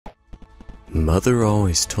Mother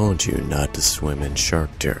always told you not to swim in shark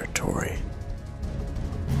territory.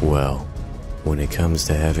 Well, when it comes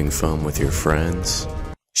to having fun with your friends,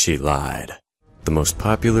 she lied. The most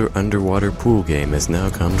popular underwater pool game has now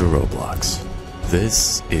come to Roblox.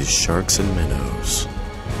 This is Sharks and Minnows.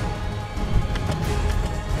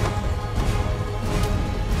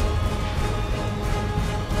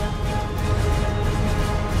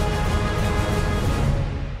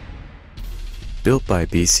 Built by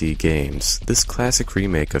BCGames, this classic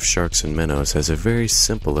remake of Sharks and Minnows has a very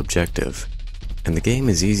simple objective, and the game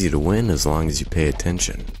is easy to win as long as you pay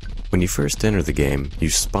attention. When you first enter the game, you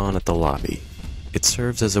spawn at the lobby. It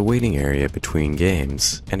serves as a waiting area between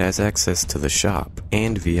games, and has access to the shop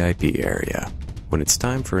and VIP area. When it's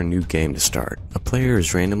time for a new game to start, a player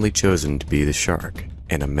is randomly chosen to be the shark,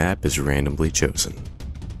 and a map is randomly chosen.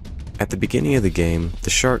 At the beginning of the game, the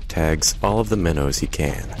shark tags all of the minnows he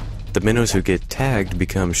can. The minnows who get tagged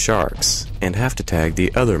become sharks, and have to tag the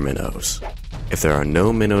other minnows. If there are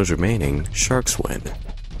no minnows remaining, sharks win.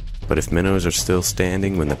 But if minnows are still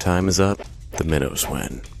standing when the time is up, the minnows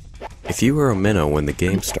win. If you are a minnow when the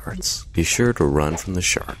game starts, be sure to run from the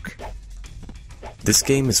shark. This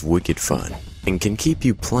game is wicked fun, and can keep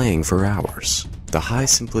you playing for hours. The high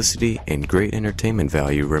simplicity and great entertainment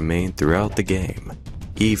value remain throughout the game,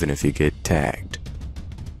 even if you get tagged.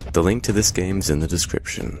 The link to this game is in the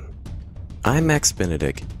description. I'm Max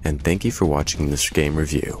Benedict, and thank you for watching this game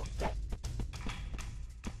review.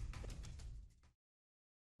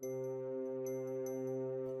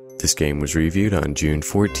 This game was reviewed on June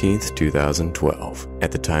 14th, 2012.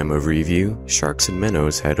 At the time of review, Sharks and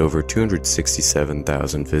Minnows had over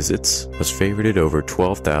 267,000 visits, was favorited over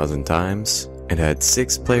 12,000 times, and had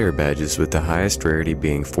 6 player badges with the highest rarity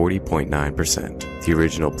being 40.9%. The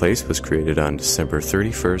original place was created on December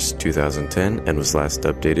 31st, 2010 and was last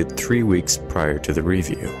updated 3 weeks prior to the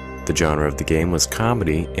review. The genre of the game was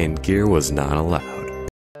comedy and gear was not allowed.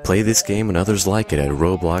 Play this game and others like it at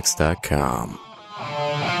Roblox.com.